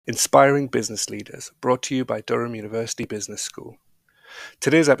Inspiring Business Leaders, brought to you by Durham University Business School.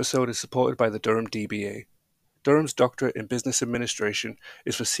 Today's episode is supported by the Durham DBA. Durham's Doctorate in Business Administration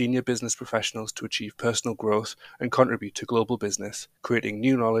is for senior business professionals to achieve personal growth and contribute to global business, creating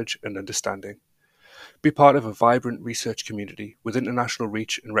new knowledge and understanding. Be part of a vibrant research community with international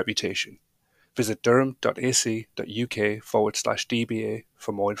reach and reputation. Visit durham.ac.uk/DBA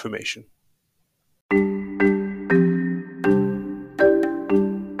for more information.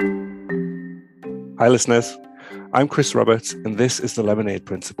 Hi listeners, I'm Chris Roberts and this is The Lemonade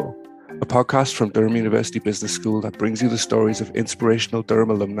Principle, a podcast from Durham University Business School that brings you the stories of inspirational Durham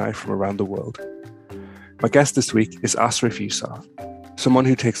alumni from around the world. My guest this week is Asrif Yusoff, someone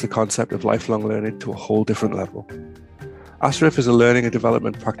who takes the concept of lifelong learning to a whole different level. Asrif is a learning and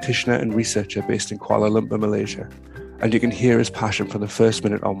development practitioner and researcher based in Kuala Lumpur, Malaysia, and you can hear his passion from the first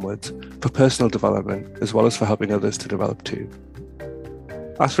minute onwards for personal development as well as for helping others to develop too.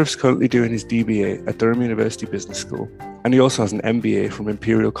 Asrif's currently doing his DBA at Durham University Business School, and he also has an MBA from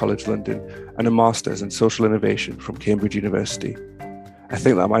Imperial College London and a Master's in Social Innovation from Cambridge University. I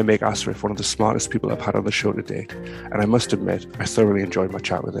think that might make Asrif one of the smartest people I've had on the show to date, and I must admit, I thoroughly enjoyed my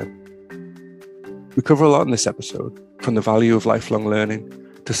chat with him. We cover a lot in this episode, from the value of lifelong learning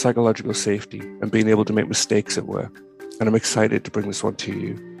to psychological safety and being able to make mistakes at work, and I'm excited to bring this one to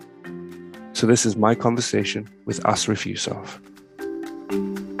you. So this is my conversation with Asrif Yusoff.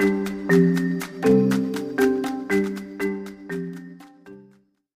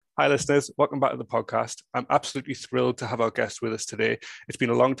 Hi listeners, welcome back to the podcast. I'm absolutely thrilled to have our guest with us today. It's been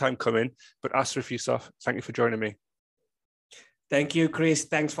a long time coming, but Asrif Yusoff, thank you for joining me. Thank you, Chris.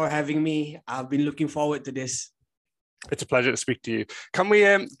 Thanks for having me. I've been looking forward to this. It's a pleasure to speak to you. Can we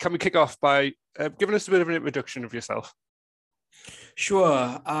kick off by giving us a bit of an introduction of yourself?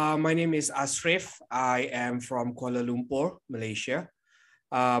 Sure. My name is Asrif. I am from Kuala Lumpur, Malaysia.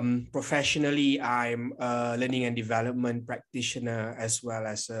 Professionally, I'm a learning and development practitioner as well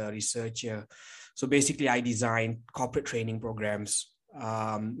as a researcher. So basically, I design corporate training programs,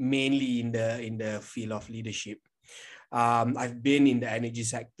 mainly in the field of leadership. I've been in the energy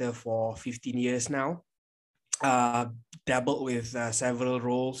sector for 15 years now. Dabbled with several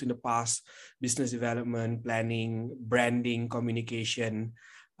roles in the past: business development, planning, branding, communication,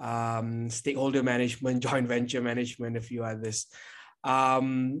 stakeholder management, joint venture management, a few others.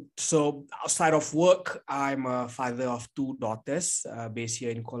 So outside of work, I'm a father of two daughters based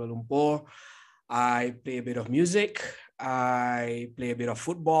here in Kuala Lumpur. I play a bit of music. I play a bit of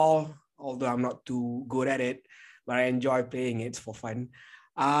football, although I'm not too good at it, but I enjoy playing it for fun.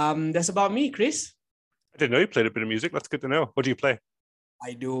 That's about me, Chris. I didn't know you played a bit of music. That's good to know. What do you play?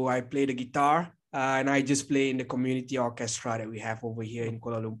 I do. I play the guitar. And I just play in the community orchestra that we have over here in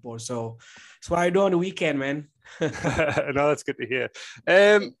Kuala Lumpur. So that's what I do on the weekend, man. No, that's good to hear.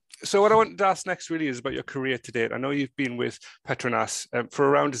 So what I wanted to ask next really is about your career to date. I know you've been with Petronas for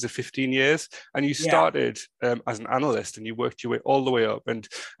around 15 years, and you started as an analyst and you worked your way all the way up. And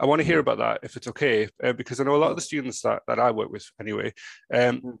I want to hear about that, if it's okay, because I know a lot of the students that I work with anyway,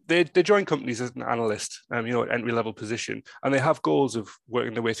 they join companies as an analyst, at entry-level position, and they have goals of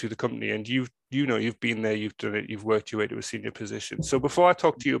working their way through the company. And you've been there, you've done it, you've worked your way to a senior position. So before I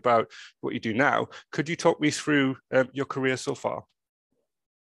talk to you about what you do now, could you talk me through your career so far?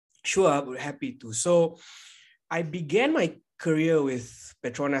 Sure, I'm happy to. So I began my career with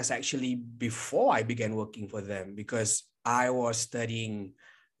Petronas actually before I began working for them, because I was studying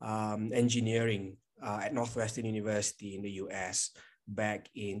engineering at Northwestern University in the US back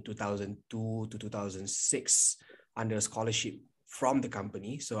in 2002 to 2006 under a scholarship from the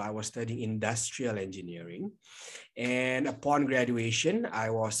company. So I was studying industrial engineering. And upon graduation, I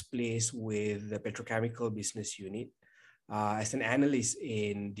was placed with the petrochemical business unit as an analyst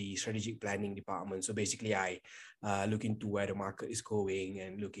in the strategic planning department. So basically, I look into where the market is going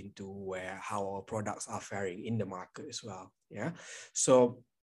and look into how our products are faring in the market as well. Yeah. So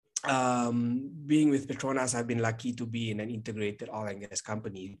being with Petronas, I've been lucky to be in an integrated oil and gas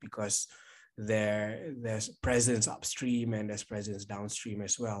company, because there's presence upstream and there's presence downstream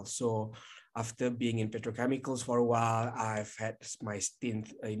as well. So after being in petrochemicals for a while, I've had my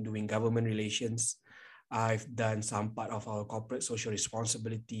stint in doing government relations. I've done some part of our corporate social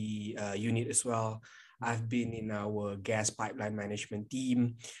responsibility unit as well. I've been in our gas pipeline management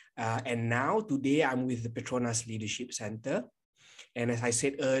team. And now today I'm with the Petronas Leadership Center. And as I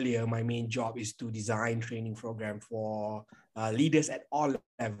said earlier, my main job is to design training program for leaders at all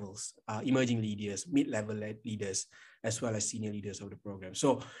levels, emerging leaders, mid-level leaders, as well as senior leaders of the program.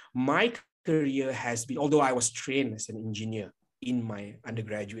 So my career has been, although I was trained as an engineer in my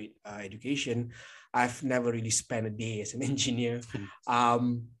undergraduate education, I've never really spent a day as an engineer.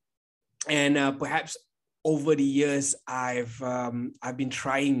 Perhaps over the years, I've been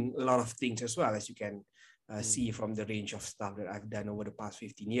trying a lot of things as well, as you can see from the range of stuff that I've done over the past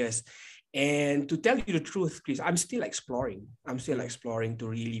 15 years. And to tell you the truth, Chris, I'm still exploring. I'm still exploring to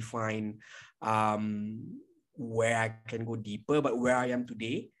really find where I can go deeper. But where I am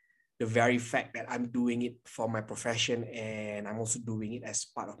today, the very fact that I'm doing it for my profession and I'm also doing it as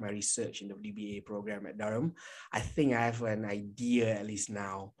part of my research in the DBA program at Durham, I think I have an idea, at least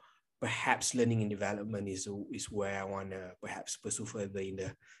now. Perhaps learning and development is where I want to perhaps pursue further in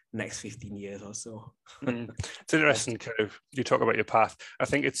the next 15 years or so. It's interesting, kind of, you talk about your path. I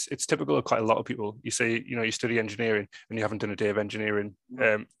think it's typical of quite a lot of people. You say, you know, you study engineering and you haven't done a day of engineering.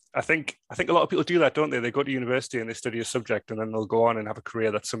 I think a lot of people do that, don't they? They go to university and they study a subject and then they'll go on and have a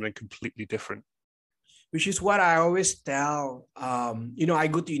career that's something completely different. Which is what I always tell, you know, I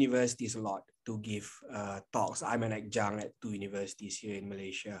go to universities a lot to give talks. I'm an adjunct at 2 universities here in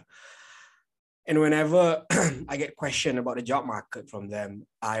Malaysia. And whenever I get questioned about the job market from them,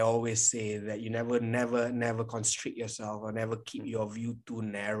 I always say that you never constrict yourself or never keep your view too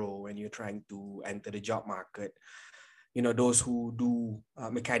narrow when you're trying to enter the job market. You know, those who do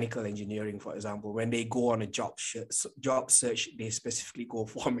mechanical engineering, for example, when they go on a job search, they specifically go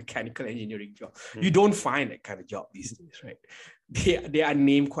for a mechanical engineering job. You don't find that kind of job these days, right? They are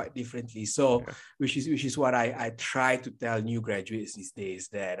named quite differently. So, which is what I try to tell new graduates these days,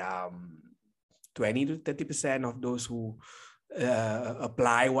 that 20 to 30% of those who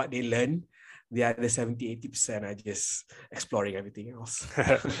apply what they learn, the other 70-80% are just exploring everything else.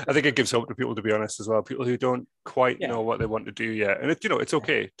 I think it gives hope to people, to be honest, as well. People who don't quite know what they want to do yet. And it's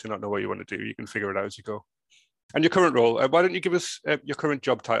okay to not know what you want to do. You can figure it out as you go. And your current role, why don't you give us your current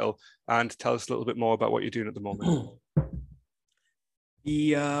job title and tell us a little bit more about what you're doing at the moment?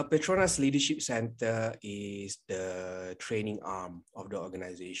 The Petronas Leadership Center is the training arm of the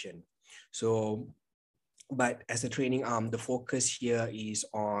organization. So, but as a training arm, the focus here is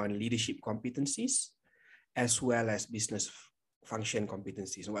on leadership competencies as well as business function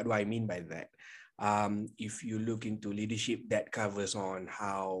competencies. What do I mean by that? If you look into leadership, that covers on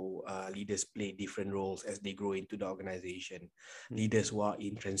how leaders play different roles as they grow into the organization. Leaders who are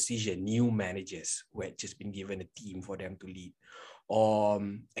in transition, new managers who had just been given a team for them to lead, or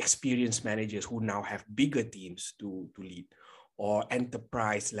experienced managers who now have bigger teams to lead, or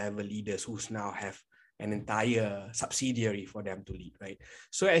enterprise level leaders who now have an entire subsidiary for them to lead, right?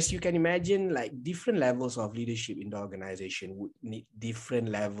 So as you can imagine, like different levels of leadership in the organization would need different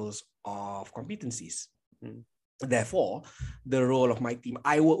levels of competencies. Therefore, the role of my team,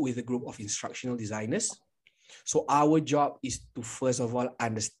 I work with a group of instructional designers. So our job is to, first of all,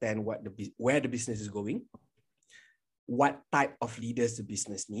 understand where the business is going, what type of leaders the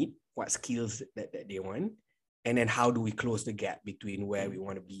business need, what skills that they want, and then how do we close the gap between where we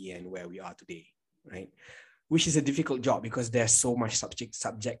want to be and where we are today, right? Which is a difficult job because there's so much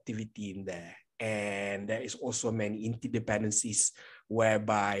subjectivity in there. And there is also many interdependencies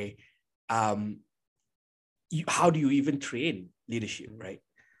whereby how do you even train leadership, right?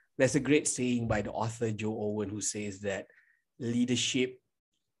 There's a great saying by the author Joe Owen who says that leadership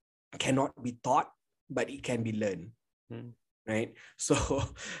cannot be taught, but it can be learned, right? So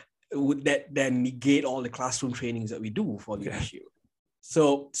would that then negate all the classroom trainings that we do for leadership?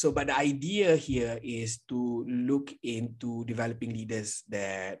 So, but the idea here is to look into developing leaders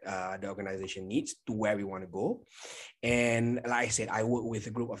that the organization needs to where we want to go. And like I said, I work with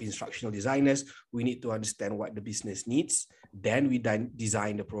a group of instructional designers. We need to understand what the business needs. Then we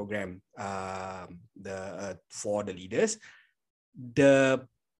design the program for the leaders. The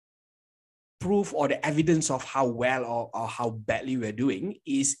proof or the evidence of how well or how badly we're doing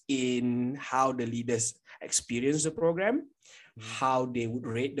is in how the leaders experience the program, how they would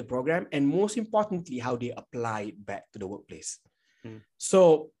rate the program, and most importantly, how they apply it back to the workplace.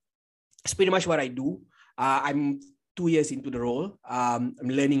 So it's pretty much what I do. I'm 2 years into the role. I'm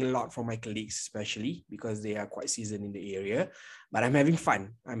learning a lot from my colleagues, especially because they are quite seasoned in the area, but I'm having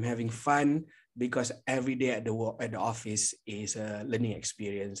fun. I'm having fun because every day at the office is a learning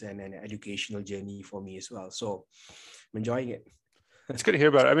experience and an educational journey for me as well. So I'm enjoying it. It's good to hear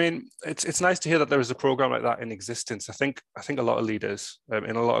about it. I mean, it's nice to hear that there is a program like that in existence. I think a lot of leaders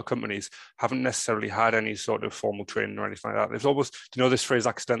in a lot of companies haven't necessarily had any sort of formal training or anything like that. There's almost, you know, this phrase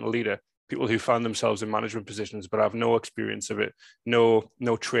accidental leader, people who found themselves in management positions but have no experience of it, no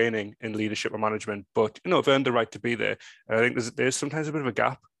training in leadership or management, but, you know, have earned the right to be there. And I think there's sometimes a bit of a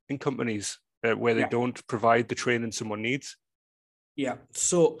gap in companies where they don't provide the training someone needs. Yeah.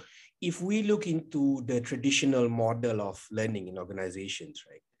 So if we look into the traditional model of learning in organizations,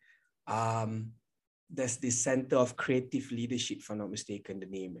 right, there's this Center of Creative Leadership, if I'm not mistaken, the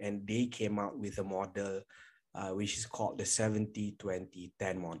name, and they came out with a model which is called the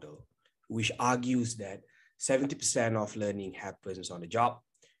 70-20-10 model, which argues that 70% of learning happens on the job,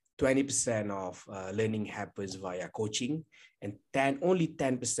 20% of learning happens via coaching, and only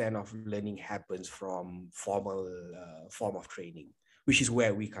 10% of learning happens from formal form of training, which is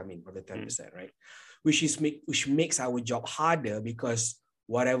where we come in for the 10%, right? Which makes our job harder, because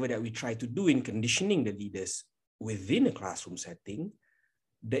whatever that we try to do in conditioning the leaders within a classroom setting,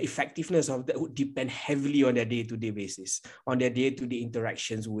 the effectiveness of that would depend heavily on their day-to-day basis, on their day-to-day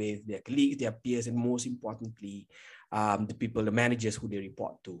interactions with their colleagues, their peers, and most importantly, the people, the managers who they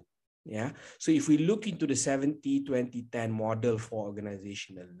report to. Yeah. So if we look into the 70-20-10 model for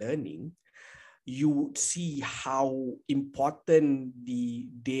organizational learning, you would see how important the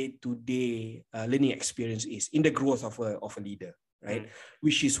day-to-day learning experience is in the growth of a leader, right?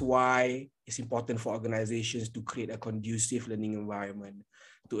 Which is why it's important for organizations to create a conducive learning environment,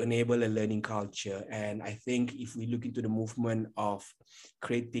 to enable a learning culture. And I think if we look into the movement of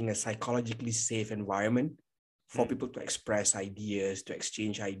creating a psychologically safe environment for people to express ideas, to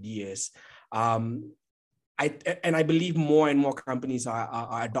exchange ideas, I believe more and more companies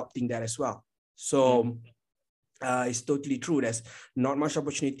are adopting that as well. So it's totally true. There's not much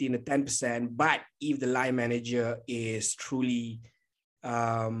opportunity in the 10%, but if the line manager is truly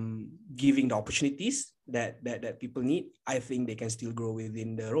giving the opportunities that people need, I think they can still grow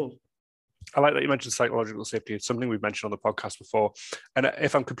within the role. I like that you mentioned psychological safety. It's something we've mentioned on the podcast before. And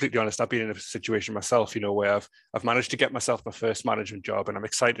if I'm completely honest, I've been in a situation myself, where I've managed to get myself my first management job, and I'm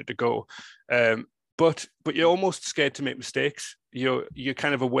excited to go. But you're almost scared to make mistakes. You're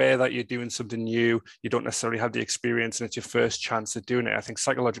kind of aware that you're doing something new. You don't necessarily have the experience, and it's your first chance at doing it. I think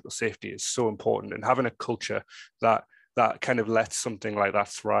psychological safety is so important, and having a culture that kind of lets something like that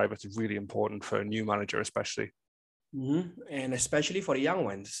thrive, it's really important for a new manager, especially. And especially for the young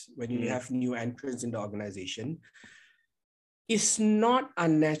ones, when you have new entrants in the organization, it's not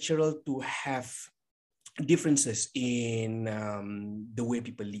unnatural to have differences in the way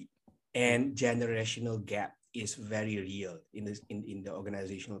people lead. And generational gap is very real in the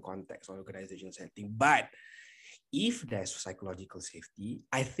organizational context or organizational setting. But if there's psychological safety,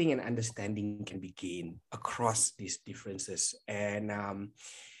 I think an understanding can be gained across these differences. And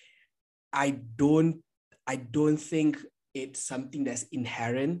I don't think it's something that's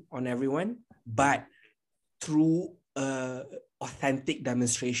inherent on everyone, but through authentic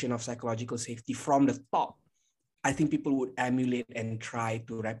demonstration of psychological safety from the top, I think people would emulate and try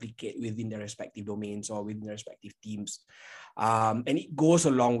to replicate within their respective domains or within their respective teams. And it goes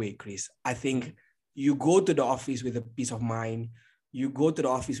a long way, Chris. I think you go to the office with a peace of mind, you go to the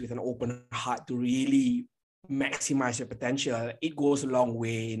office with an open heart to really maximize your potential. It goes a long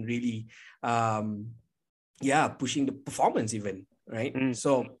way in really, pushing the performance even, right?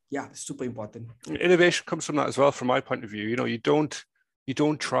 So yeah, super important. Innovation comes from that as well, from my point of view. You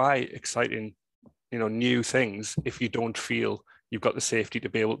don't try exciting, new things if you don't feel you've got the safety to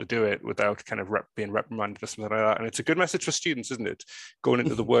be able to do it without kind of being reprimanded or something like that. And it's a good message for students, isn't it? Going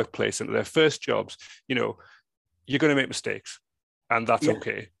into the workplace, into their first jobs, you're going to make mistakes, and that's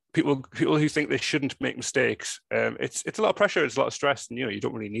okay. People who think they shouldn't make mistakes, it's a lot of pressure, it's a lot of stress, and you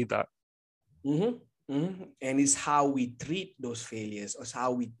don't really need that. And it's how we treat those failures, or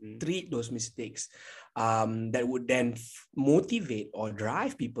how we treat those mistakes, that would then motivate or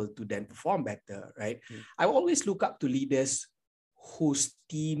drive people to then perform better, right? I always look up to leaders whose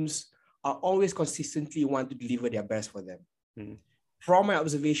teams are always consistently want to deliver their best for them. From my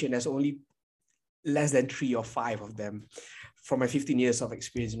observation, there's only less than 3 or 5 of them from my 15 years of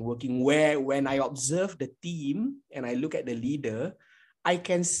experience in working, where when I observe the team and I look at the leader, I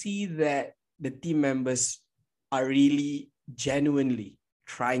can see that the team members are really genuinely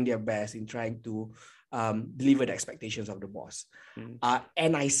trying their best in trying to deliver the expectations of the boss.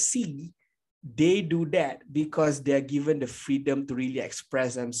 And I see they do that because they're given the freedom to really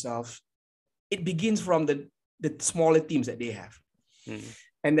express themselves. It begins from the smaller teams that they have.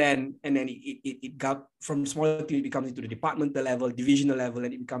 And then it got from smaller team, it becomes into the departmental level, divisional level,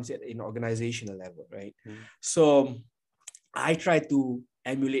 and it becomes at an organizational level, right? So I try to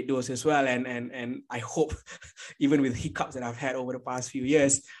emulate those as well, and I hope, even with hiccups that I've had over the past few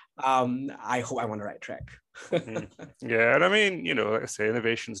years, I hope I'm on the right track. Yeah, and I mean, like I say,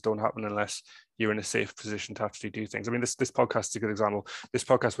 innovations don't happen unless you're in a safe position to actually do things. I mean, this podcast is a good example. This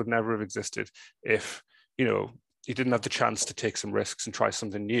podcast would never have existed if you didn't have the chance to take some risks and try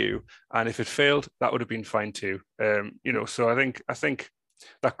something new. And if it failed, that would have been fine too. So I think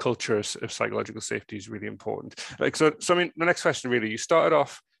that culture of psychological safety is really important. So I mean, the next question really, you started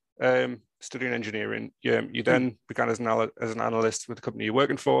off studying engineering. You then began as an analyst with the company you're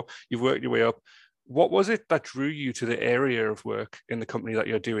working for. You've worked your way up. What was it that drew you to the area of work in the company that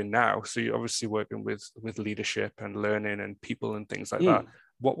you're doing now? So you're obviously working with leadership and learning and people and things like that.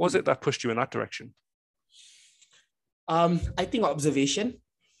 What was it that pushed you in that direction? I think observation.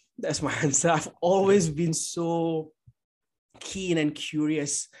 That's my answer. I've always been so keen and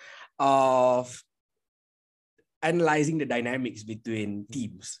curious of analyzing the dynamics between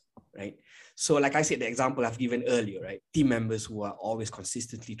teams, right? So like I said, the example I've given earlier, right? Team members who are always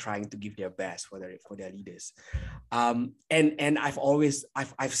consistently trying to give their best for their leaders. And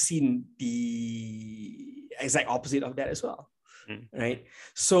I've seen the exact opposite of that as well. Right.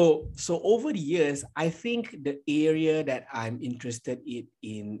 So over the years, I think the area that I'm interested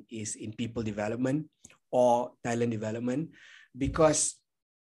in is in people development or talent development, because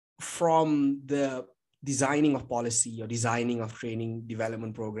from the designing of policy or designing of training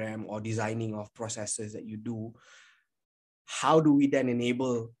development program or designing of processes that you do, how do we then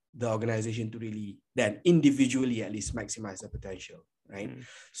enable the organization to really then individually at least maximize their potential, right?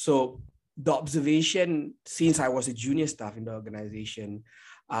 So the observation, since I was a junior staff in the organization,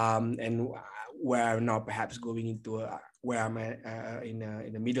 and where I'm now perhaps going into where I'm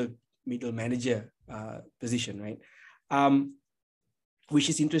in a middle manager position, right? Which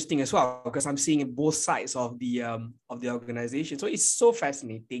is interesting as well, because I'm seeing both sides of the organization. So it's so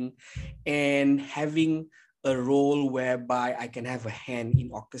fascinating, and having a role whereby I can have a hand in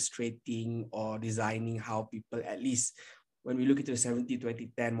orchestrating or designing how people, at least when we look into the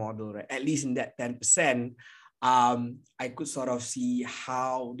 70-20-10 model, right, at least in that 10%, I could sort of see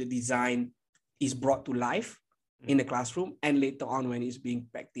how the design is brought to life in the classroom and later on when it's being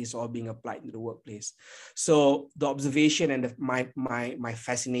practiced or being applied in the workplace. So the observation and my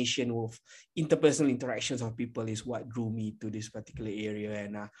fascination with interpersonal interactions of people is what drew me to this particular area.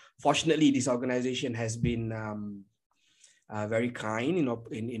 And fortunately, this organization has been very kind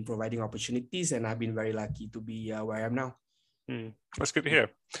in providing opportunities, and I've been very lucky to be where I am now. That's good to hear.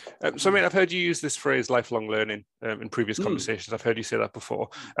 So, I mean, I've heard you use this phrase lifelong learning in previous conversations. I've heard you say that before.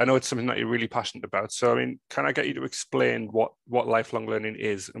 I know it's something that you're really passionate about. So, I mean, can I get you to explain what lifelong learning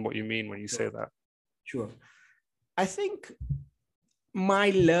is and what you mean when you say that? Sure. I think my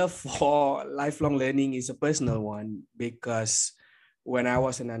love for lifelong learning is a personal one, because when I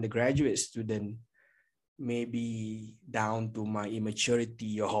was an undergraduate student, maybe down to my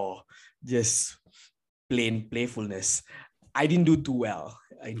immaturity or just plain playfulness, I didn't do too well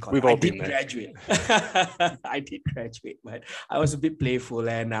in college. I did graduate. I did graduate, but I was a bit playful,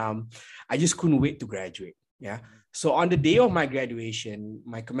 and I just couldn't wait to graduate. Yeah. So on the day of my graduation,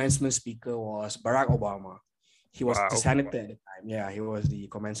 my commencement speaker was Barack Obama. He was the senator at the time. Yeah, he was the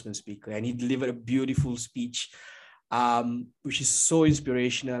commencement speaker, and he delivered a beautiful speech, which is so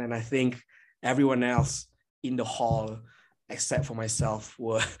inspirational. And I think everyone else in the hall, except for myself,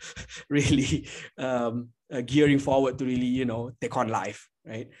 were really gearing forward to really, take on life,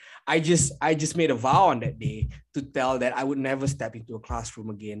 right? I just made a vow on that day to tell that I would never step into a classroom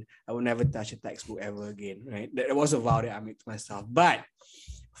again. I would never touch a textbook ever again, right? That was a vow that I made to myself. But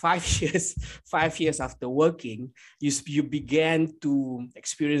 5 years after working, you began to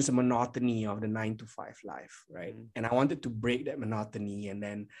experience the monotony of the 9-to-5 life, right? And I wanted to break that monotony, and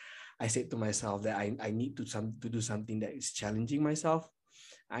then I said to myself that I need to do something that is challenging myself.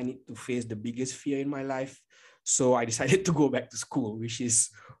 I need to face the biggest fear in my life. So I decided to go back to school, which is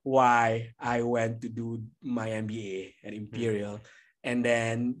why I went to do my MBA at Imperial. And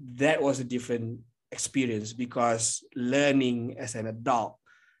then that was a different experience, because learning as an adult,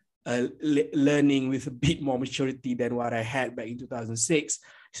 learning with a bit more maturity than what I had back in 2006,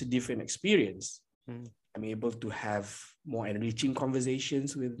 is a different experience. I'm able to have more enriching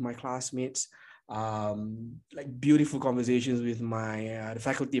conversations with my classmates, like beautiful conversations with my the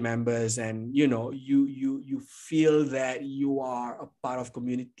faculty members, and you feel that you are a part of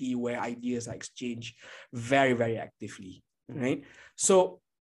community where ideas are exchanged very, very actively, right? So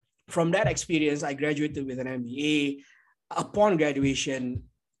from that experience, I graduated with an MBA. Upon graduation,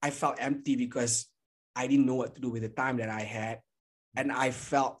 I felt empty because I didn't know what to do with the time that I had, and I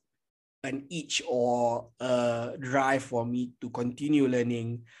felt an itch or a drive for me to continue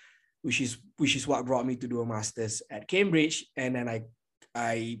learning, which is what brought me to do a master's at Cambridge. And then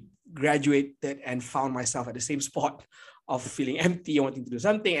I graduated and found myself at the same spot of feeling empty and wanting to do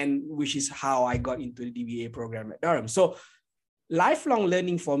something, and which is how I got into the DBA program at Durham. So lifelong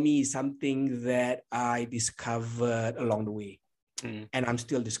learning for me is something that I discovered along the way, and I'm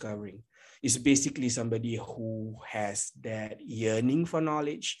still discovering. It's basically somebody who has that yearning for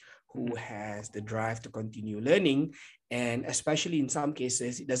knowledge, who has the drive to continue learning. And especially in some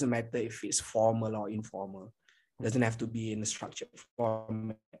cases, it doesn't matter if it's formal or informal. It doesn't have to be in a structured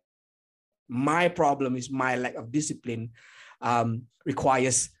format. My problem is my lack of discipline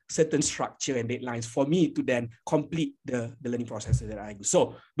requires certain structure and deadlines for me to then complete the learning processes that I do.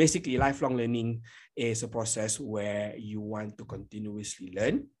 So basically, lifelong learning is a process where you want to continuously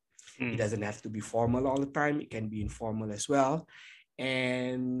learn. It doesn't have to be formal all the time. It can be informal as well.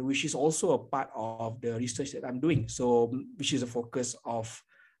 And which is also a part of the research that I'm doing. So which is a focus of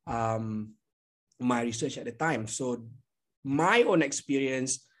my research at the time. So my own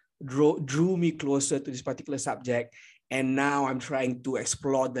experience drew me closer to this particular subject. And now I'm trying to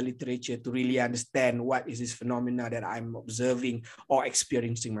explore the literature to really understand what is this phenomena that I'm observing or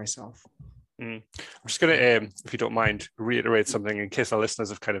experiencing myself. I'm just going to, if you don't mind, reiterate something in case our listeners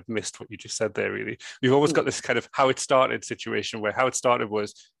have kind of missed what you just said there, really. We've always got this kind of how it started situation where how it started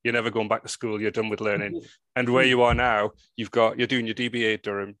was you're never going back to school, you're done with learning. And where you are now, you're doing your DBA at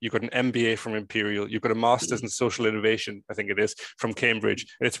Durham, you've got an MBA from Imperial, you've got a master's in social innovation, I think it is, from Cambridge.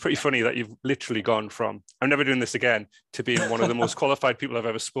 And it's pretty funny that you've literally gone from, I'm never doing this again, to being one of the most qualified people I've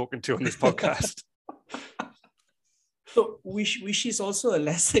ever spoken to on this podcast. So which is also a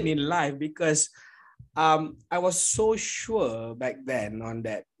lesson in life, because I was so sure back then on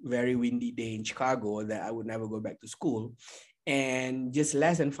that very windy day in Chicago that I would never go back to school. And just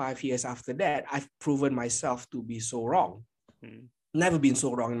less than 5 years after that, I've proven myself to be so wrong. Never been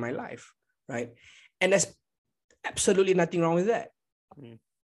so wrong in my life, right? And there's absolutely nothing wrong with that.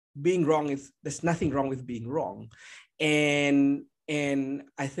 Being wrong there's nothing wrong with being wrong. And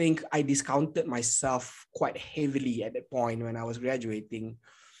I think I discounted myself quite heavily at that point when I was graduating,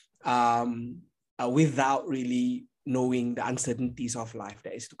 without really knowing the uncertainties of life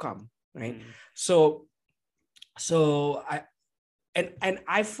that is to come, right? So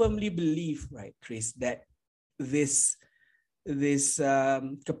I firmly believe, right, Chris, that this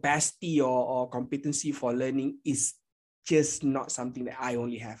capacity or competency for learning is just not something that I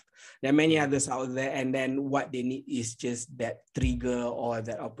only have. There are many others out there, and then what they need is just that trigger or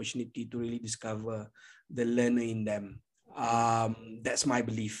that opportunity to really discover the learner in them. That's my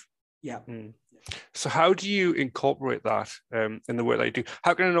belief. Yeah. So how do you incorporate that in the work that you do?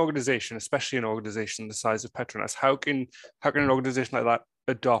 How can an organization, especially an organization the size of Petronas, how can an organization like that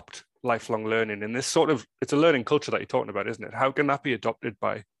adopt lifelong learning? And this sort of, it's a learning culture that you're talking about, isn't it? How can that be adopted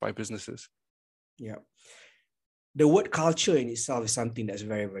by businesses? Yeah. The word culture in itself is something that's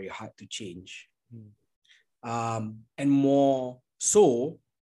very, very hard to change. And more so,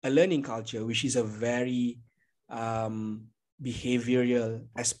 a learning culture, which is a very behavioral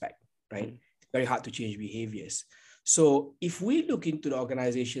aspect, right? It's very hard to change behaviors. So if we look into the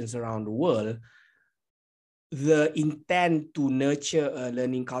organizations around the world, the intent to nurture a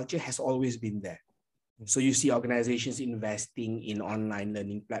learning culture has always been there. So you see organizations investing in online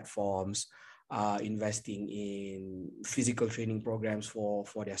learning platforms, investing in physical training programs for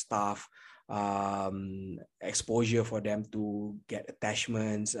their staff, exposure for them to get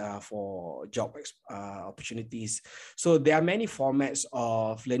attachments for job opportunities. So there are many formats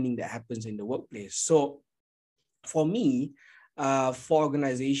of learning that happens in the workplace. So for me, for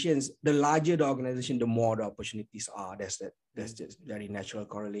organizations, the larger the organization, the more the opportunities are. That's just very natural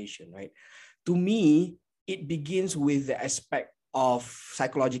correlation, right? To me, it begins with the aspect of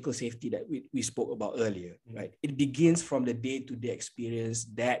psychological safety that we spoke about earlier, right? It begins from the day-to-day experience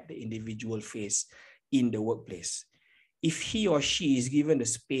that the individual face in the workplace. If he or she is given the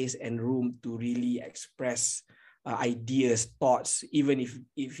space and room to really express ideas, thoughts, even if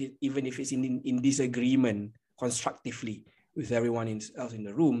it's in disagreement constructively with everyone else in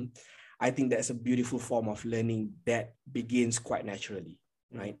the room, I think that's a beautiful form of learning that begins quite naturally,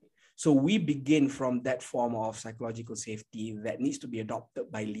 right? So we begin from that form of psychological safety that needs to be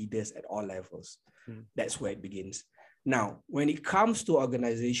adopted by leaders at all levels. That's where it begins. Now, when it comes to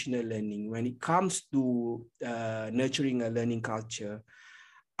organizational learning, when it comes to nurturing a learning culture,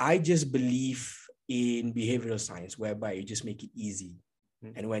 I just believe in behavioral science, whereby you just make it easy.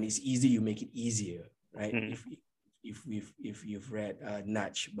 And when it's easy, you make it easier, right? If you've read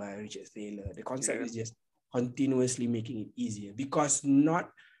Nudge by Richard Thaler, the concept is just continuously making it easier, because not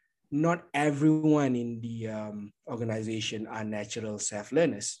everyone in the organization are natural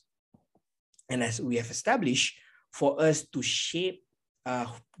self-learners. And as we have established, for us to shape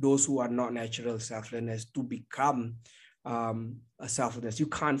those who are not natural self-learners to become self-learners, you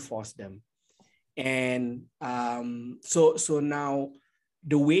can't force them. And so now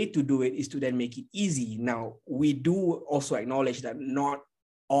the way to do it is to then make it easy. Now, we do also acknowledge that not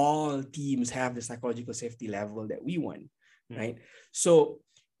all teams have the psychological safety level that we want, right? So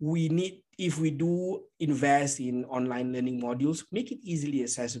if we do invest in online learning modules, make it easily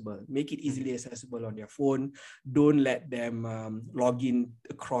accessible. Make it easily accessible on their phone. Don't let them log in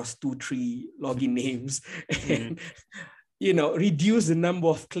across 2-3 login names. And, reduce the number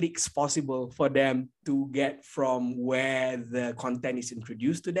of clicks possible for them to get from where the content is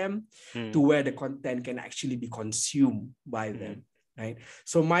introduced to them to where the content can actually be consumed by them. Right.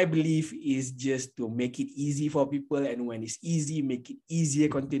 So my belief is just to make it easy for people. And when it's easy, make it easier,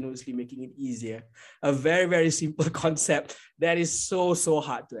 continuously making it easier. A very, very simple concept that is so, so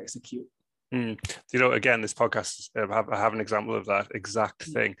hard to execute. Again, this podcast, I have an example of that exact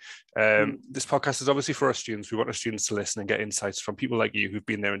thing. This podcast is obviously for our students. We want our students to listen and get insights from people like you who've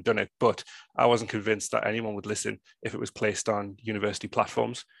been there and done it. But I wasn't convinced that anyone would listen if it was placed on university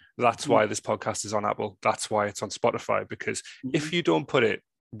platforms. That's why this podcast is on Apple. That's why it's on Spotify, because if you don't put it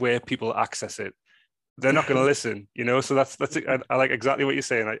where people access it, they're not going to listen, So that's I like exactly what you're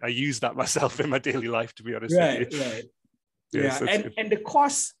saying. I use that myself in my daily life, to be honest with you. Right. Yeah. And the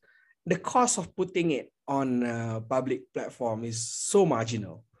cost of putting it on a public platform is so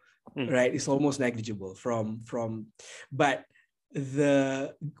marginal, right? It's almost negligible but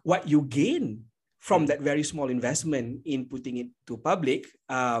what you gain from that very small investment in putting it to public,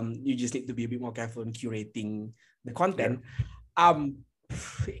 you just need to be a bit more careful in curating the content.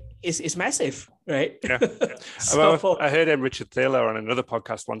 It's massive, right? Yeah. So, I heard Richard Thaler on another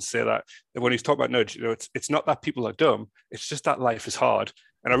podcast once say that when he's talking about nudge, it's not that people are dumb, it's just that life is hard.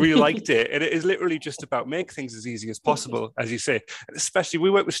 And I really liked it. And it is literally just about make things as easy as possible, as you say. And especially we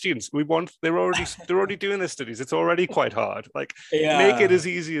work with students. They're already doing their studies. It's already quite hard. Make it as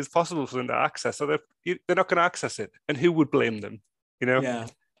easy as possible for them to access. So they're not going to access it. And who would blame them? Yeah.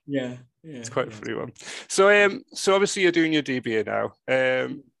 It's quite a funny one. So obviously you're doing your DBA now.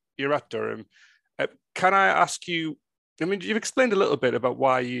 You're at Durham. Can I ask you? I mean, you've explained a little bit about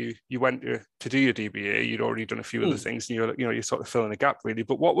why you went to do your DBA. You'd already done a few other things, and you're sort of filling a gap, really.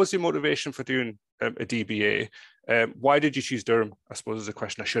 But what was your motivation for doing a DBA? Why did you choose Durham? I suppose is a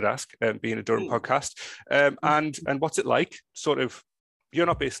question I should ask, being a Durham podcast. And what's it like? Sort of, you're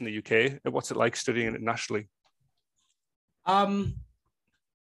not based in the UK. What's it like studying internationally? It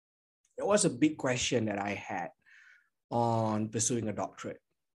was a big question that I had on pursuing a doctorate,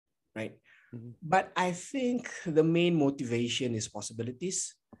 right? But I think the main motivation is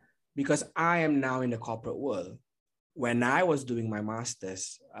possibilities, because I am now in the corporate world. When I was doing my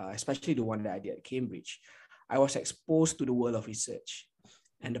master's, especially the one that I did at Cambridge, I was exposed to the world of research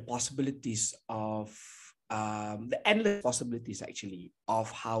and the possibilities of the endless possibilities, actually,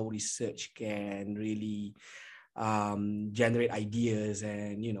 of how research can really generate ideas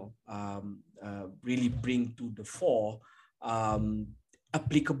and really bring to the fore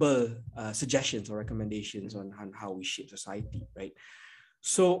applicable suggestions or recommendations on how we shape society, right?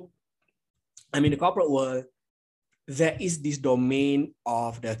 So, I mean, the corporate world, there is this domain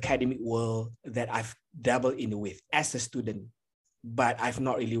of the academic world that I've dabbled in with as a student, but I've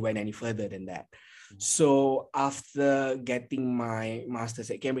not really went any further than that. So after getting my master's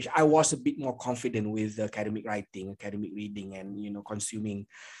at Cambridge, I was a bit more confident with academic writing, academic reading, and consuming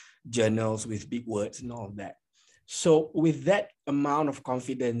journals with big words and all of that. So with that amount of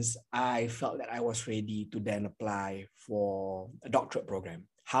confidence, I felt that I was ready to then apply for a doctorate program.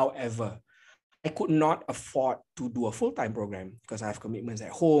 However, I could not afford to do a full-time program because I have commitments at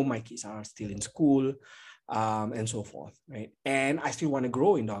home. My kids are still in school, and so forth, right? And I still want to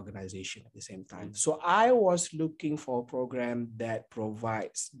grow in the organization at the same time. So I was looking for a program that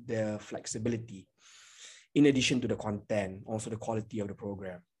provides the flexibility in addition to the content, also the quality of the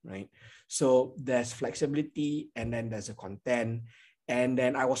program, right? So there's flexibility, and then there's a content. And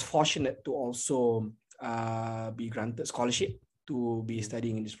then I was fortunate to also be granted scholarship to be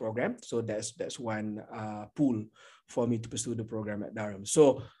studying in this program. So that's one pool for me to pursue the program at Durham.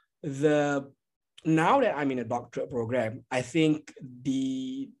 So now that I'm in a doctorate program, I think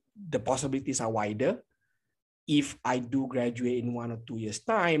the possibilities are wider. If I do graduate in 1 or 2 years'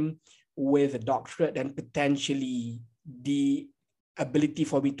 time with a doctorate, then potentially the ability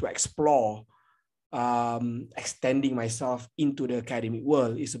for me to explore extending myself into the academic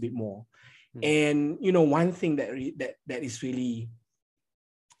world is a bit more. And one thing that is really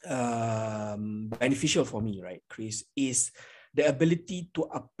beneficial for me, right, Chris, is the ability to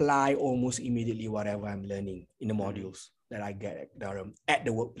apply almost immediately whatever I'm learning in the modules that I get at Durham at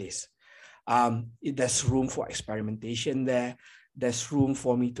the workplace. There's room for experimentation there. There's room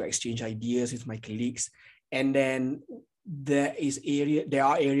for me to exchange ideas with my colleagues. And then there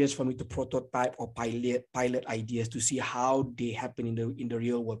are areas for me to prototype or pilot ideas to see how they happen in the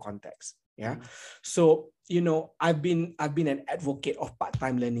real world context. Yeah. So, I've been an advocate of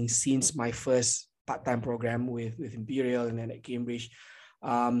part-time learning since my first part-time program with Imperial and then at Cambridge.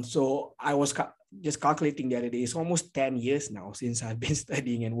 So I was just calculating the other day, it's almost 10 years now since I've been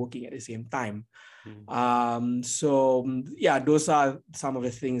studying and working at the same time. So yeah, those are some of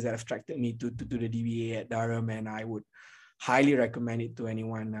the things that attracted me to do the DBA at Durham, and I would highly recommend it to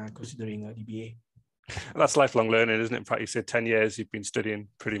anyone considering a DBA. That's lifelong learning, isn't it? In fact, you said 10 years you've been studying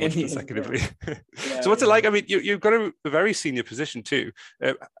pretty much consecutively. Yeah. So what's it like? I mean, you've got a very senior position too.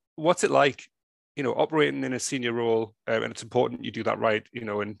 What's it like, operating in a senior role, and it's important you do that right,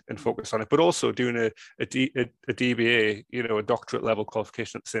 and focus on it, but also doing a DBA, a doctorate level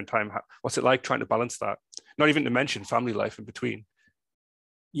qualification at the same time. What's it like trying to balance that? Not even to mention family life in between.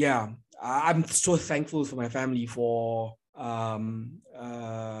 Yeah, I'm so thankful for my family for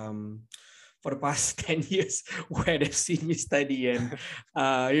the past 10 years where they've seen me study and,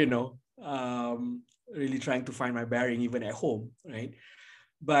 really trying to find my bearing even at home, right?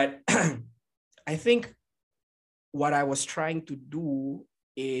 But I think what I was trying to do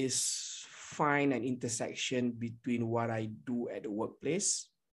is find an intersection between what I do at the workplace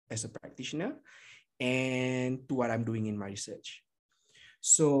as a practitioner and to what I'm doing in my research.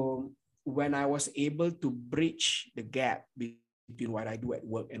 So when I was able to bridge the gap between what I do at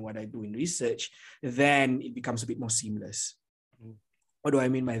work and what I do in research, then it becomes a bit more seamless. What do I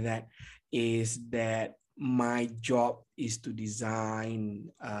mean by that? Is that my job is to design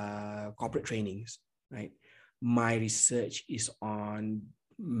corporate trainings, right? My research is on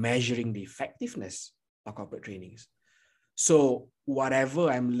measuring the effectiveness of corporate trainings. So whatever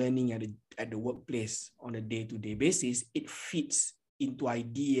I'm learning at the workplace on a day-to-day basis, it fits into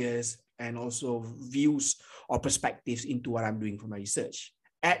ideas and also views or perspectives into what I'm doing for my research.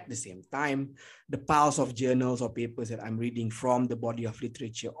 At the same time, the piles of journals or papers that I'm reading from the body of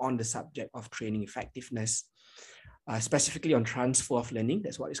literature on the subject of training effectiveness, specifically on transfer of learning,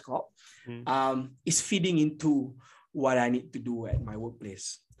 that's what it's called, is feeding into what I need to do at my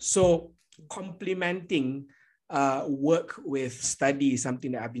workplace. So complementing work with study is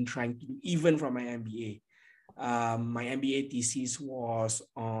something that I've been trying to do even from my MBA. My MBA thesis was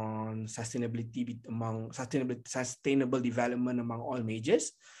on sustainable development among all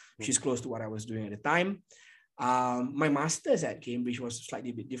majors, which is close to what I was doing at the time. My master's at Cambridge was slightly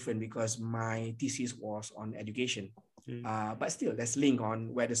a bit different because my thesis was on education. But still, there's link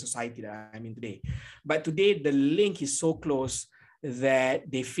on where the society that I'm in today. But today, the link is so close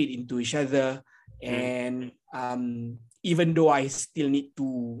that they fit into each other. And even though I still need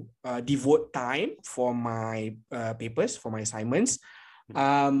to devote time for my papers, for my assignments,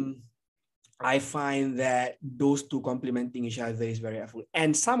 I find that those two complementing each other is very helpful.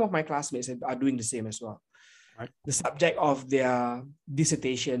 And some of my classmates are doing the same as well. Right. The subject of their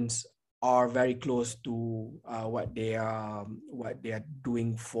dissertations are very close to what they are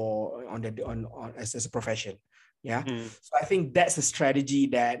doing as a profession. Yeah. So I think that's a strategy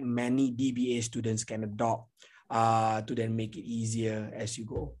that many DBA students can adopt to then make it easier as you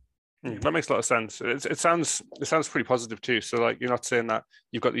go. That makes a lot of sense. It sounds pretty positive too. So like, you're not saying that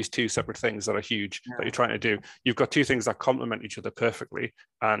you've got these two separate things that are huge that you're trying to do. You've got two things that complement each other perfectly.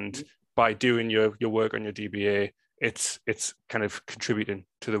 And by doing your work on your DBA, it's kind of contributing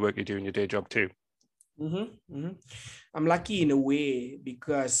to the work you do in your day job too. I'm lucky in a way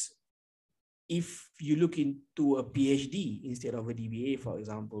because if you look into a PhD instead of a DBA, for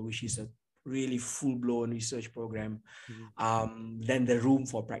example, which is a really full-blown research program, then the room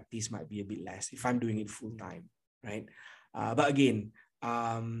for practice might be a bit less if I'm doing it full-time, right? But again,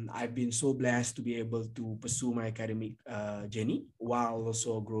 I've been so blessed to be able to pursue my academic journey while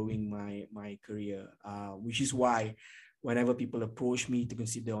also growing my career, which is why whenever people approach me to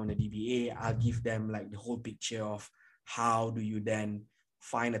consider on a DBA, I'll give them like the whole picture of how do you then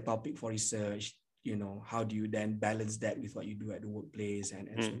find a topic for research, how do you then balance that with what you do at the workplace and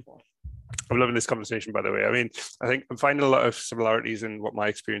so forth. I'm loving this conversation, by the way. I mean, I think I'm finding a lot of similarities in what my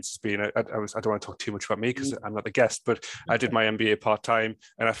experience has been. I don't want to talk too much about me because I'm not the guest, but I did my MBA part-time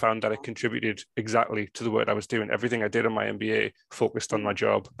and I found that it contributed exactly to the work I was doing. Everything I did on my MBA focused on my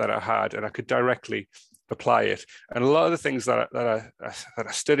job that I had, and I could directly apply it. And a lot of the things that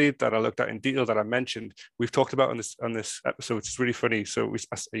I studied, that I looked at in detail, that I mentioned, we've talked about on this episode, which is really funny. So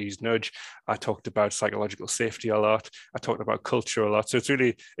I used nudge. I talked about psychological safety a lot. I talked about culture a lot. So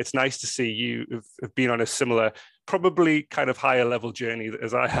it's nice to see you have been on a similar probably kind of higher level journey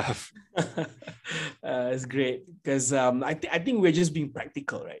as I have. It's great because I think we're just being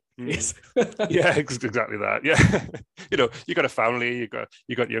practical, right? Yes. Yeah, exactly that. Yeah, you got a family,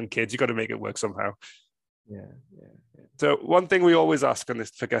 you got young kids, you got to make it work somehow. Yeah. So one thing we always ask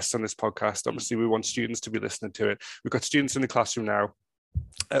for guests on this podcast, obviously we want students to be listening to it. We've got students in the classroom now.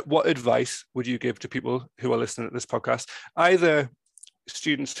 What advice would you give to people who are listening to this podcast? Either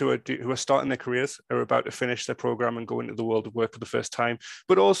students who are starting their careers, are about to finish their program and go into the world of work for the first time,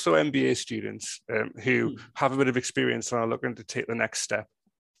 but also MBA students who have a bit of experience and are looking to take the next step.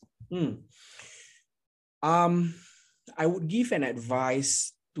 I would give an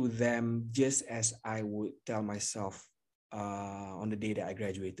advice to them just as I would tell myself on the day that I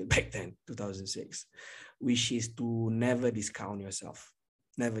graduated back then, 2006, which is to never discount yourself.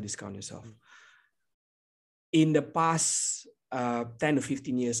 Never discount yourself. In the past 10 to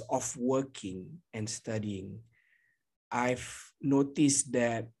 15 years of working and studying, I've noticed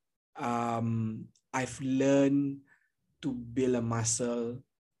that I've learned to build a muscle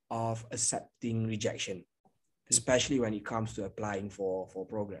of accepting rejection, especially when it comes to applying for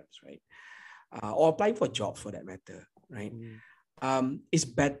programs, right? Or applying for jobs for that matter, right? It's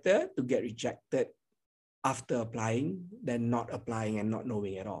better to get rejected after applying than not applying and not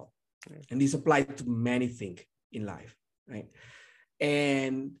knowing at all. And this applies to many things in life, right?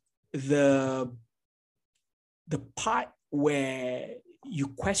 And the part where you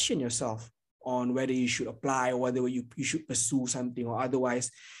question yourself on whether you should apply or whether you should pursue something or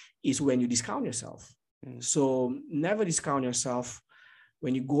otherwise is when you discount yourself. So never discount yourself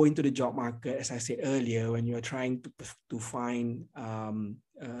when you go into the job market. As I said earlier, when you're trying to find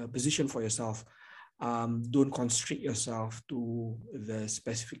a position for yourself, don't constrict yourself to the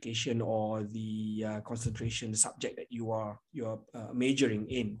specification or the concentration, the subject that you're majoring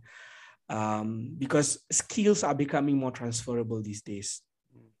in, because skills are becoming more transferable these days.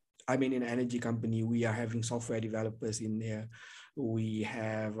 I mean, in an energy company, we are having software developers in there. We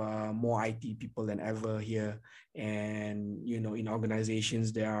have more IT people than ever here. And, in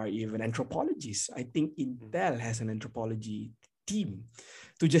organizations, there are even anthropologists. I think Intel has an anthropology team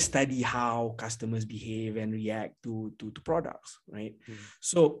to just study how customers behave and react to products, right?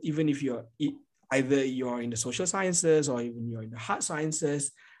 So even if either you're in the social sciences or even you're in the hard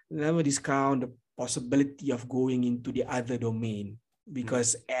sciences, never discount the possibility of going into the other domain,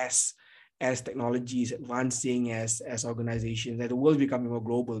 because as technology is advancing, as organizations, as the world is becoming more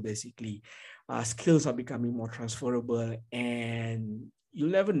global, basically, skills are becoming more transferable, and you'll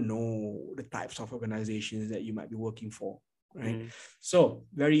never know the types of organizations that you might be working for, right? So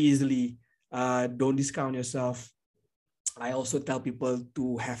very easily, don't discount yourself. I also tell people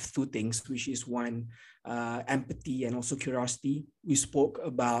to have two things, which is one, empathy and also curiosity. We spoke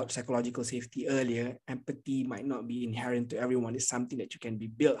about psychological safety earlier. Empathy might not be inherent to everyone. It's something that you can be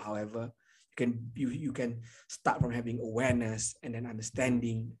built. However, you can start from having awareness and then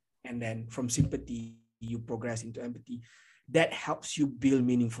understanding, and then from sympathy you progress into empathy. That helps you build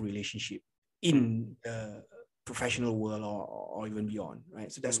meaningful relationship in the professional world or even beyond,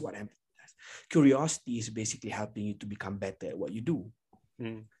 right? So that's what empathy does. Curiosity is basically helping you to become better at what you do.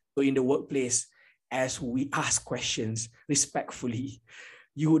 So in the workplace, as we ask questions respectfully,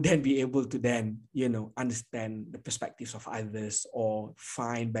 you would then be able to then, understand the perspectives of others or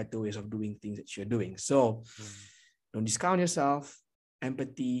find better ways of doing things that you're doing. So don't discount yourself,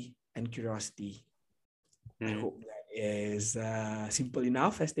 empathy and curiosity. I hope that is simple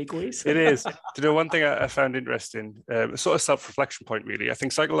enough as takeaways. It is. One thing I found interesting, a sort of self-reflection point, really. I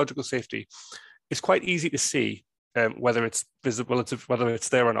think psychological safety is quite easy to see whether it's visible, whether it's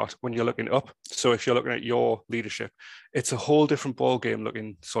there or not when you're looking up. So if you're looking at your leadership, it's a whole different ball game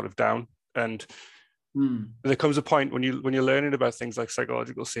looking sort of down. And there comes a point when you're learning about things like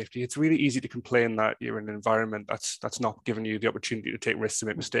psychological safety, it's really easy to complain that you're in an environment that's not giving you the opportunity to take risks and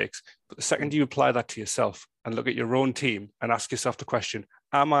make mistakes. But the second you apply that to yourself and look at your own team and ask yourself the question,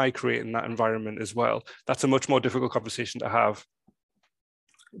 am I creating that environment as well? That's a much more difficult conversation to have.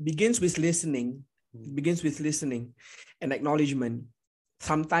 It begins with listening and acknowledgement.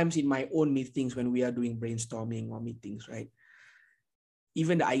 Sometimes in my own meetings, when we are doing brainstorming or meetings, right?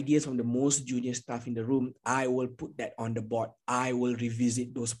 Even the ideas from the most junior staff in the room, I will put that on the board. I will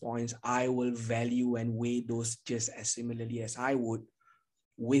revisit those points. I will value and weigh those just as similarly as I would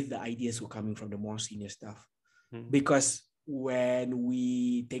with the ideas who are coming from the more senior staff. Because when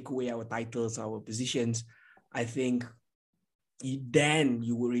we take away our titles, our positions, I think then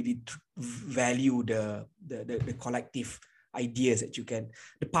you will really value the collective ideas that you can,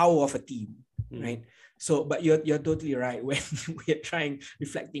 the power of a team, right? So, but you're totally right. When we are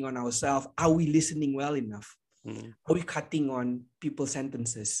reflecting on ourselves, are we listening well enough? Are we cutting on people's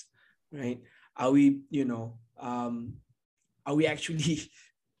sentences, right? Are we, are we actually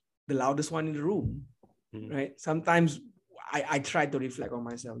the loudest one in the room, right? Sometimes I try to reflect on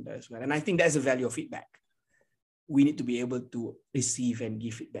myself there as well. And I think that's the value of feedback. We need to be able to receive and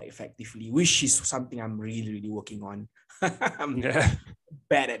give feedback effectively, which is something I'm really, really working on. I'm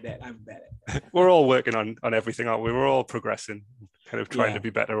bad at that. I'm bad at that. We're all working on everything, aren't we? We're all progressing, kind of trying to be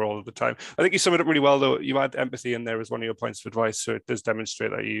better all of the time. I think you summed it up really well, though. You had empathy in there as one of your points of advice, so it does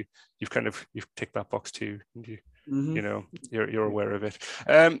demonstrate that you've ticked that box too, and you're aware of it.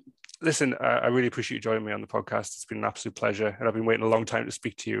 Listen, I really appreciate you joining me on the podcast. It's been an absolute pleasure, and I've been waiting a long time to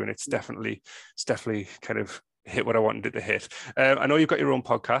speak to you, and it's definitely kind of hit what I wanted it to hit. I know you've got your own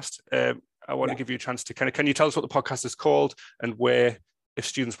podcast. I want to give you a chance to can you tell us what the podcast is called and where, if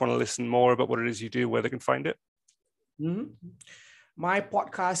students want to listen more about what it is you do, where they can find it? My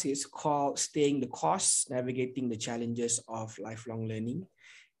podcast is called Staying the Course, Navigating the Challenges of Lifelong Learning.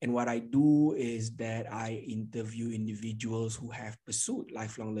 And what I do is that I interview individuals who have pursued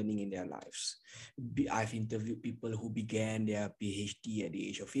lifelong learning in their lives. I've interviewed people who began their PhD at the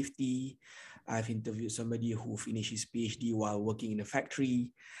age of 50. I've interviewed somebody who finished his PhD while working in a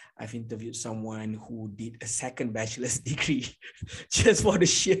factory. I've interviewed someone who did a second bachelor's degree just for the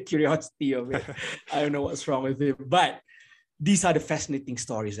sheer curiosity of it. I don't know what's wrong with it, but these are the fascinating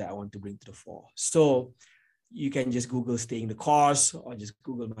stories that I want to bring to the fore. So you can just Google Staying the Course, or just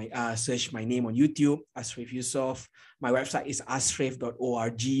Google search my name on YouTube, Asrif Yusoff. My website is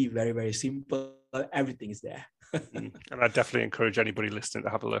asrif.org. Very, very simple. Everything is there. And I definitely encourage anybody listening to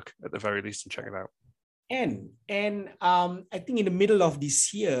have a look at the very least and check it out. And I think in the middle of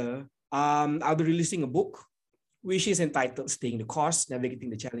this year, I'll be releasing a book, which is entitled Staying the Course, Navigating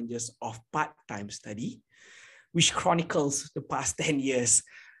the Challenges of Part-Time Study, which chronicles the past 10 years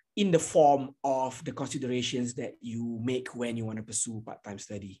in the form of the considerations that you make when you want to pursue part-time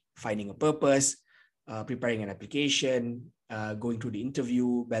study, finding a purpose, preparing an application, going through the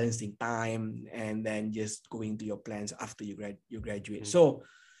interview, balancing time, and then just going to your plans after you graduate. So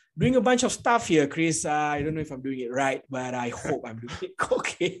doing a bunch of stuff here, Chris. I don't know if I'm doing it right, but I hope I'm doing it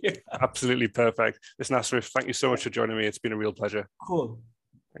okay. Absolutely perfect. Listen, Asrif, thank you so much for joining me. It's been a real pleasure. Cool.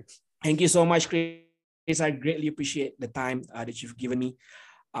 Thanks. Thank you so much, Chris. I greatly appreciate the time that you've given me.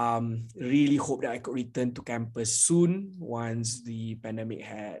 Really hope that I could return to campus soon once the pandemic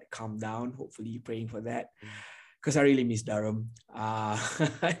had calmed down. Hopefully praying for that, because I really miss Durham. I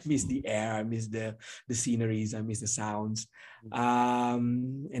miss the air, I miss the sceneries, I miss the sounds.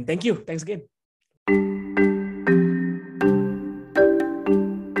 And thank you. Thanks again.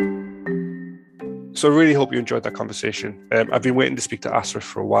 So I really hope you enjoyed that conversation. I've been waiting to speak to Asrif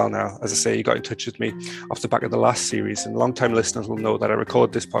for a while now. As I say, he got in touch with me off the back of the last series, and long-time listeners will know that I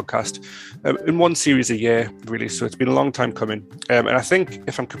record this podcast in one series a year, really. So it's been a long time coming. And I think,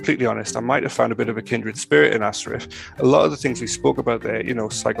 if I'm completely honest, I might have found a bit of a kindred spirit in Asrif. A lot of the things we spoke about there,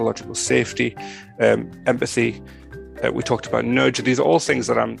 psychological safety, empathy, we talked about nudge. These are all things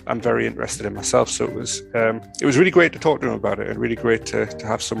that I'm very interested in myself. So it was really great to talk to him about it, and really great to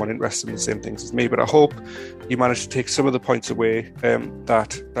have someone interested in the same things as me. But I hope you managed to take some of the points away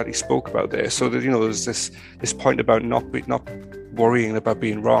that he spoke about there. So that there's this point about not worrying about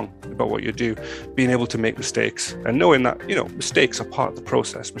being wrong about what you do, being able to make mistakes, and knowing that mistakes are part of the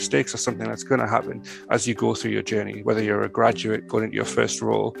process. Mistakes are something that's going to happen as you go through your journey. Whether you're a graduate going into your first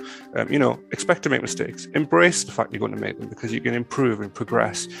role, expect to make mistakes. Embrace the fact you're going to make them, because you can improve and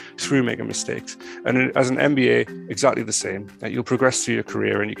progress through making mistakes. And as an MBA, exactly the same. You'll progress through your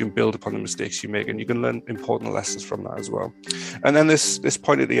career, and you can build upon the mistakes you make, and you can learn important lessons from that as well. And then this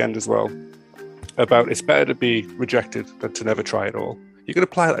point at the end as well, about it's better to be rejected than to never try at all. You can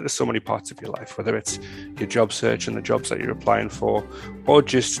apply that to so many parts of your life, whether it's your job search and the jobs that you're applying for, or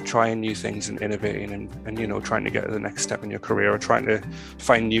just trying new things and innovating and trying to get to the next step in your career, or trying to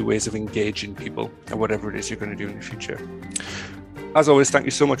find new ways of engaging people and whatever it is you're going to do in the future. As always, thank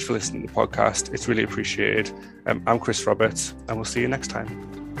you so much for listening to the podcast. It's really appreciated. I'm Chris Roberts, and we'll see you next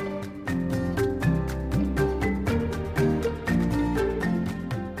time.